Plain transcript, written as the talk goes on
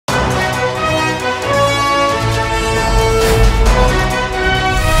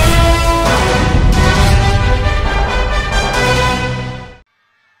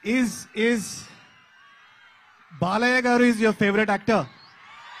is Balaya garu is your favorite actor?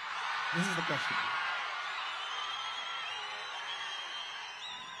 This is the question.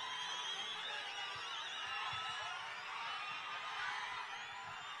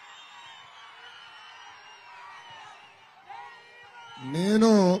 నేను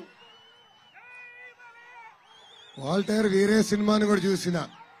Walter వేరే సినిమాని కూడా చూసిన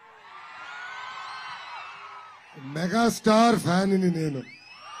మెగాస్టార్ ఫ్యాన్ ని నేను.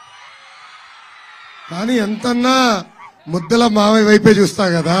 కానీ ఎంతన్నా ముద్దల మావయ్య వైపే చూస్తా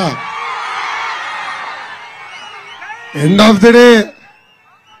కదా. ఎండ్ ఆఫ్ ది డే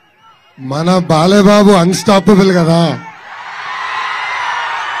మన బాలేబాబు అన్స్టాపబుల్ కదా.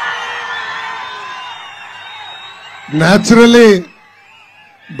 న్యాచురల్లీ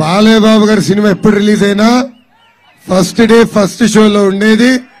బాలేబాబు గారి సినిమా ఎప్పుడు రిలీజ్ అయినా ఫస్ట్ డే ఫస్ట్ షోలో ఉండేది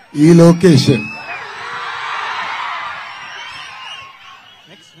ఈ లొకేషన్.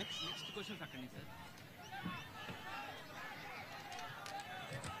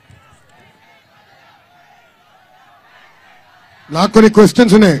 నాకు కొన్ని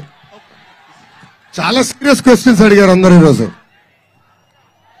క్వశ్చన్స్ ఉన్నాయి. చాలా సీరియస్ క్వశ్చన్స్ అడిగారు అందరు ఈరోజు.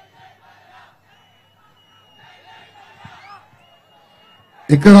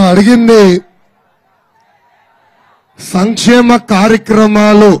 ఇక్కడ అడిగింది సంక్షేమ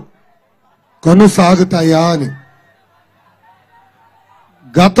కార్యక్రమాలు కొనసాగుతాయా అని.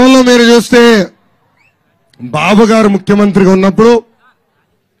 గతంలో మీరు చూస్తే బాబు గారు ముఖ్యమంత్రిగా ఉన్నప్పుడు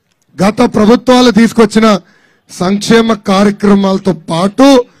గత ప్రభుత్వాలు తీసుకొచ్చిన సంక్షేమ కార్యక్రమాలతో పాటు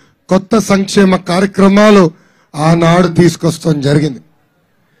కొత్త సంక్షేమ కార్యక్రమాలు ఆనాడు తీసుకొస్తాం జరిగింది.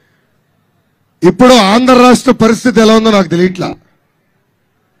 ఇప్పుడు ఆంధ్ర రాష్ట్ర పరిస్థితి ఎలా ఉందో నాకు తెలియట్లా.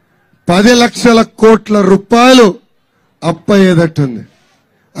 10 లక్షల కోట్ల రూపాయలు అప్పయ్యేటట్టుంది.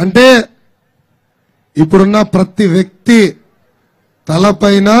 అంటే ఇప్పుడున్న ప్రతి వ్యక్తి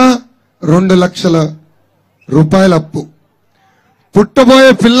తలపైన 2 లక్షల రూపాయల అప్పు.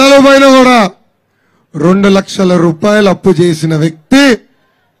 పుట్టబోయే పిల్లల పైన కూడా 2 లక్షల రూపాయలు అప్పు చేసిన వ్యక్తి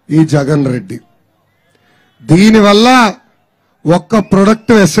ఈ జగన్ రెడ్డి. దీనివల్ల ఒక్క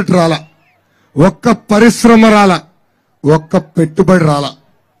ప్రొడక్ట్ ఎసెట్ రాలా, ఒక్క పరిశ్రమ రాలా, ఒక్క పెట్టుబడి రాలా.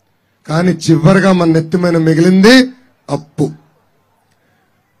 కానీ చివరిగా మన నెత్తిమైన మిగిలింది అప్పు.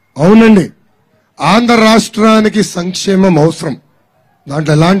 అవునండి, ఆంధ్ర రాష్ట్రానికి సంక్షేమం అవసరం,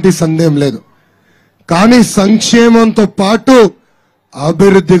 దాంట్లో ఎలాంటి సందేహం లేదు. కానీ సంక్షేమంతో పాటు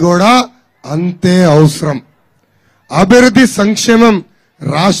అభివృద్ధి కూడా అంతే అవసరం. అభివృద్ధి సంక్షేమం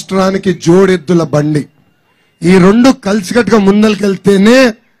రాష్ట్రానికి జోడెద్దుల బండి. ఈ రెండు కలిసికట్టుగా ముందరికెళ్తేనే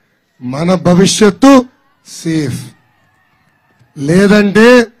మన భవిష్యత్తు సేఫ్. లేదంటే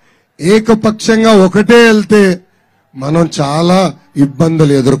ఏకపక్షంగా ఒకటే వెళ్తే మనం చాలా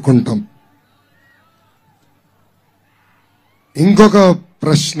ఇబ్బందులు ఎదుర్కొంటాం. ఇంకొక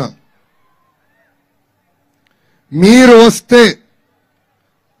ప్రశ్న, మీరు వస్తే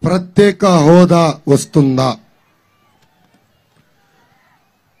ప్రత్యేక హోదా వస్తుందా?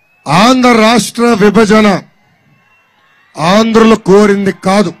 ఆంధ్ర రాష్ట్ర విభజన ఆంధ్రులు కోరింది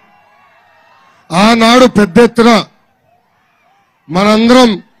కాదు. ఆనాడు పెద్ద ఎత్తున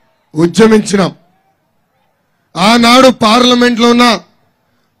మనందరం ఉద్యమించినాం. ఆనాడు పార్లమెంట్లో ఉన్న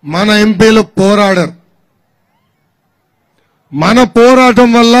మన ఎంపీలు పోరాడారు. మన పోరాటం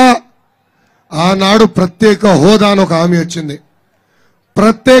వల్ల ఆనాడు ప్రత్యేక హోదా అని ఒక హామీ వచ్చింది.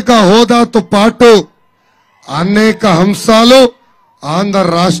 ప్రత్యేక హోదాతో పాటు అనేక అంశాలు ఆంధ్ర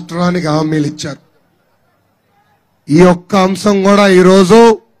రాష్ట్రానికి హామీలు ఇచ్చారు. ఈ ఒక్క అంశం కూడా ఈరోజు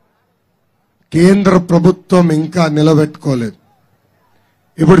కేంద్ర ప్రభుత్వం ఇంకా నిలబెట్టుకోలేదు.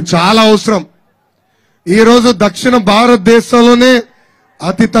 ఇప్పుడు చాలా అవసరం. ఈరోజు దక్షిణ భారతదేశంలోనే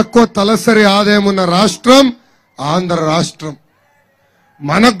అతి తక్కువ తలసరి ఆదాయం ఉన్న రాష్ట్రం ఆంధ్ర రాష్ట్రం.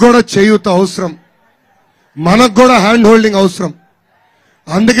 మనకు కూడా చేయూత అవసరం, మనకు కూడా హ్యాండ్ హోల్డింగ్ అవసరం.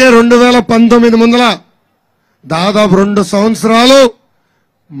 అందుకే 2019 ముందల దాదాపు 2 సంవత్సరాలు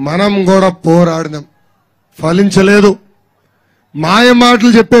మనం కూడా పోరాడినాం, ఫలించలేదు. మాయ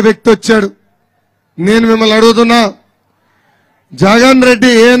మాటలు చెప్పే వ్యక్తి వచ్చాడు. నేను మిమ్మల్ని అడుగుతున్నా, జగన్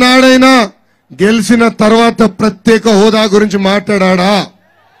రెడ్డి ఏనాడైనా గెలిచిన తర్వాత ప్రత్యేక హోదా గురించి మాట్లాడా?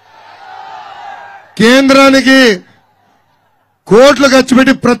 కేంద్రానికి కోట్లు ఖర్చు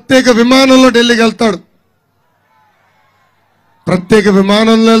పెట్టి ప్రత్యేక విమానంలో ఢిల్లీకి వెళ్తాడు, ప్రత్యేక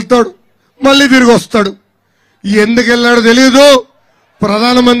విమానంలో వెళ్తాడు, మళ్ళీ తిరిగి వస్తాడు. ఎందుకు వెళ్ళాడో తెలియదు,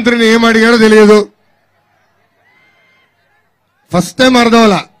 ప్రధానమంత్రిని ఏం అడిగాడో తెలియదు. ఫస్ట్ టైం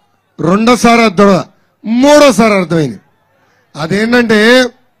అర్థమలా, రెండోసారి అర్థం, మూడోసారి అర్థమైంది. అదేంటంటే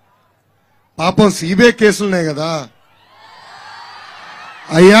పాపం సిబిఐ కేసులున్నాయి కదా,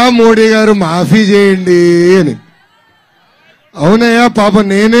 అయ్యా మోడీ గారు మాఫీ చేయండి అని. అవునయ్యా పాపం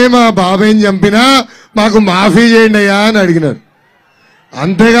నేనే మా బాబాయ్ని చంపినా మాకు మాఫీ చేయండి అయ్యా అని అడిగినారు.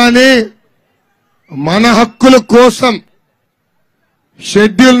 అంతేగాని మన హక్కుల కోసం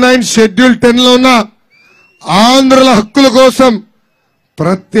షెడ్యూల్ 9 షెడ్యూల్ 10 లో ఉన్న ఆంధ్రుల హక్కుల కోసం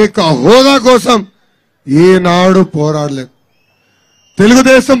ప్రత్యేక హోదా కోసం ఈనాడు పోరాడలేదు.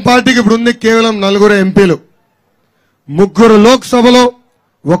 తెలుగుదేశం పార్టీకి ఇప్పుడు ఉంది కేవలం 4 ఎంపీలు, 3 లోక్సభలో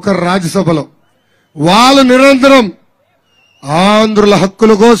 1 రాజ్యసభలో. వాళ్ళు నిరంతరం ఆంధ్రుల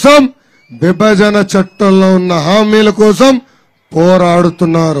హక్కుల కోసం విభజన చట్టంలో ఉన్న హామీల కోసం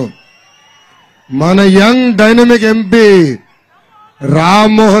పోరాడుతున్నారు. మన young dynamic MP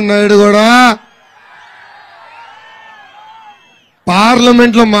Rammohan Naidu కూడా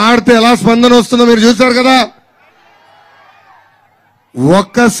పార్లమెంట్ లో మాడితే ఎలా స్పందన వస్తుందో మీరు చూశారు కదా.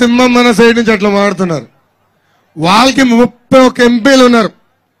 ఒక్క సింహం మన సైడ్ నుంచి అట్లా మాడుతున్నారు. వాళ్ళకి 31 ఎంపీలు ఉన్నారు,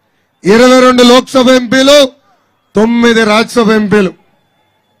 22 లోక్సభ ఎంపీలు, 9 రాజ్యసభ ఎంపీలు.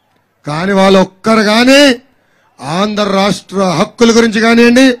 కానీ వాళ్ళు ఒక్కరు కానీ ఆంధ్ర రాష్ట్ర హక్కుల గురించి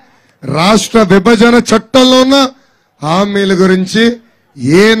కానివ్వండి, రాష్ట్ర విభజన చట్టంలో ఉన్న హామీల గురించి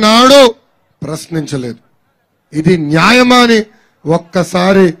ఏనాడు ప్రశ్నించలేదు. ఇది న్యాయమా అని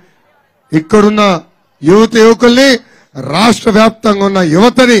ఒక్కసారి ఇక్కడున్న యువకుల్ని, రాష్ట్ర వ్యాప్తంగా ఉన్న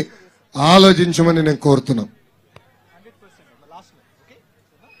యువతని ఆలోచించమని నేను కోరుతున్నాను.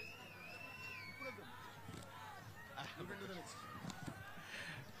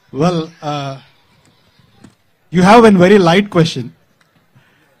 Well, you have a very light question.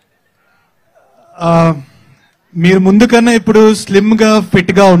 మీరు ముందు కన్నా ఇప్పుడు స్లిమ్ గా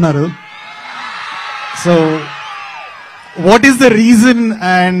ఫిట్ గా ఉన్నారు. So what is the reason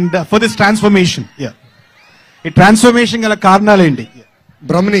and for this transformation? ఈ ట్రాన్స్ఫర్మేషన్ గల కారణాలు ఏంటి?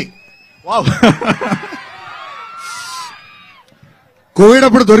 బ్రహ్మని వావ్. కోవిడ్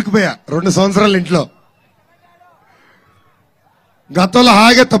అప్పుడు దొరికిపోయా 2 సంవత్సరాల ఇంట్లో. గతంలో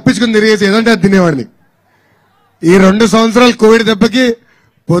హాయిగా తప్పించుకుని తిరిగేసి ఏదంటే అది తినేవాడిని. ఈ 2 సంవత్సరాలు కోవిడ్ దెబ్బకి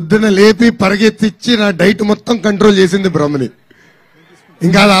పొద్దున లేపి పరిగెత్తిచ్చి నా డైట్ మొత్తం కంట్రోల్ చేసింది బ్రహ్మని.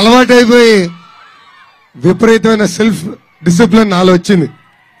 ఇంకా అది అలవాటు అయిపోయి విపరీతమైన సెల్ఫ్ డిసిప్లిన్ నాలో వచ్చింది.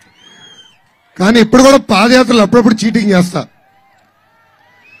 కానీ ఇప్పుడు కూడా పాదయాత్రలు అప్పుడప్పుడు చీటింగ్ చేస్తా.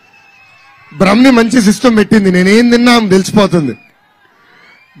 బ్రహ్మని మంచి సిస్టమ్ పెట్టింది, నేనేం తిన్నా తెలిసిపోతుంది.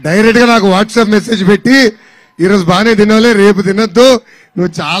 డైరెక్ట్ గా నాకు వాట్సాప్ మెసేజ్ పెట్టి ఈరోజు బాగానే తినాలి, రేపు తినొద్దు, నువ్వు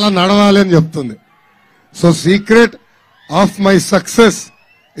చాలా నడవాలి అని చెప్తుంది. So secret of my success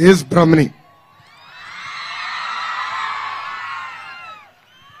is బ్రహ్మని.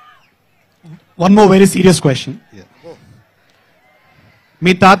 One more very serious question.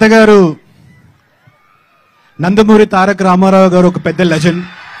 మీ తాతగారు నందమూరి తారక రామారావు గారు ఒక పెద్ద లెజెండ్.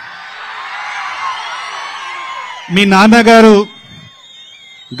 మీ నాన్నగారు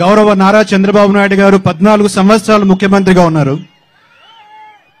గౌరవ నారా చంద్రబాబు నాయుడు గారు 14 సంవత్సరాలు ముఖ్యమంత్రిగా ఉన్నారు.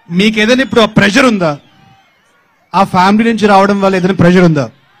 మీకు ఏదైనా ఇప్పుడు ఆ ప్రెషర్ ఉందా? ఆ ఫ్యామిలీ నుంచి రావడం వల్ల ఏదైనా ప్రెషర్ ఉందా?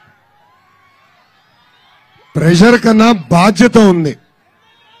 ప్రెషర్ కన్నా బాధ్యత ఉంది.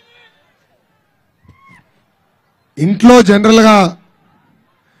 ఇంట్లో జనరల్ గా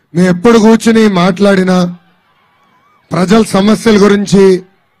మేము ఎప్పుడు కూర్చుని మాట్లాడినా ప్రజల సమస్యల గురించి,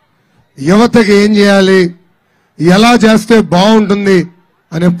 యువతకి ఏం చేయాలి, ఎలా చేస్తే బాగుంటుంది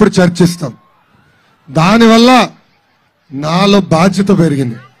అని ఎప్పుడు చర్చిస్తాం. దానివల్ల నాలో బాధ్యత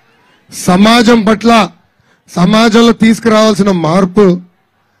పెరిగింది. సమాజం పట్ల, సమాజంలో తీసుకురావాల్సిన మార్పు,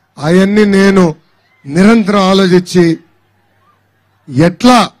 అవన్నీ నేను నిరంతరం ఆలోచించి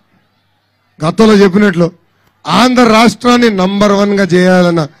ఎట్లా గతంలో చెప్పినట్లు ఆంధ్ర రాష్ట్రాన్ని నంబర్ 1 గా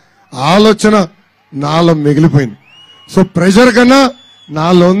చేయాలన్న ఆలోచన నాలో మిగిలిపోయింది. సో ప్రెషర్ కన్నా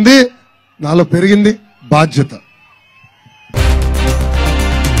నాలో ఉంది, నాలో పెరిగింది బాధ్యత.